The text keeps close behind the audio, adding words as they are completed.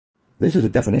this is a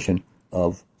definition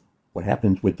of what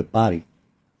happens with the body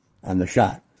on the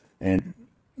shot. And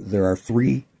there are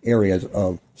 3 areas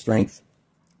of strength: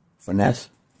 finesse,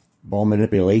 ball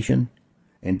manipulation,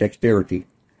 and dexterity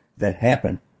that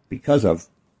happen because of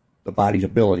the body's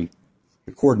ability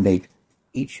to coordinate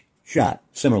each shot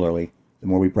similarly the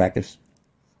more we practice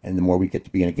and the more we get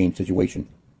to be in a game situation.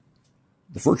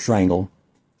 The first triangle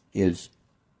is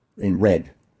in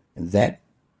red, and that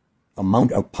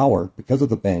amount of power, because of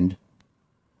the bend,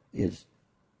 is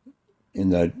in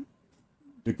the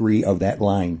degree of that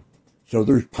line. So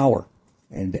there's power,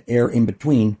 and the air in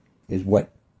between is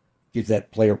what gives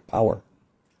that player power.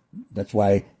 That's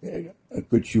why a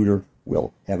good shooter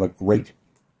will have a great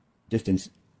distance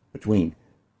between.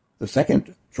 The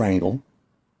second triangle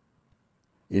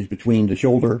is between the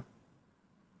shoulder,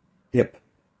 hip,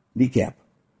 kneecap,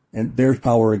 and there's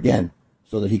power again,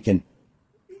 so that he can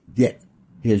get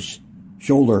his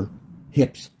shoulder,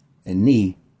 hips, and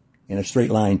knee in a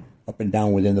straight line up and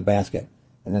down within the basket.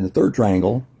 And then the third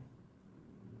triangle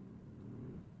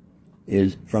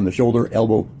is from the shoulder,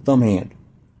 elbow, thumb, hand,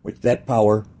 which that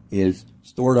power is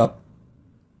stored up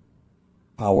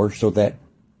power so that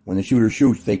when the shooter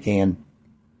shoots, they can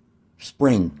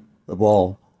spring the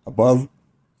ball above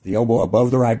the elbow,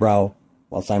 above their eyebrow,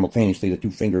 while simultaneously the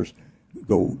 2 fingers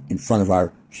go in front of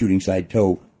our shooting side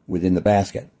toe within the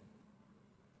basket.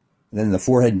 And then the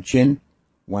forehead and chin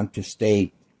want to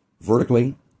stay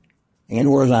vertically and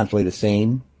horizontally the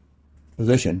same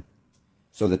position,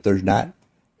 so that there's not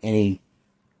any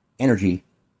energy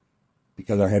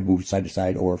because our head moves side to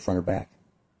side or front or back.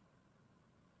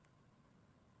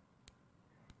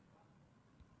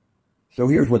 So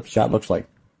here's what the shot looks like.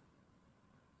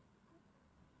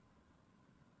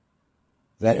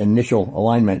 That initial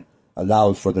alignment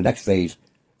allows for the next phase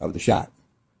of the shot.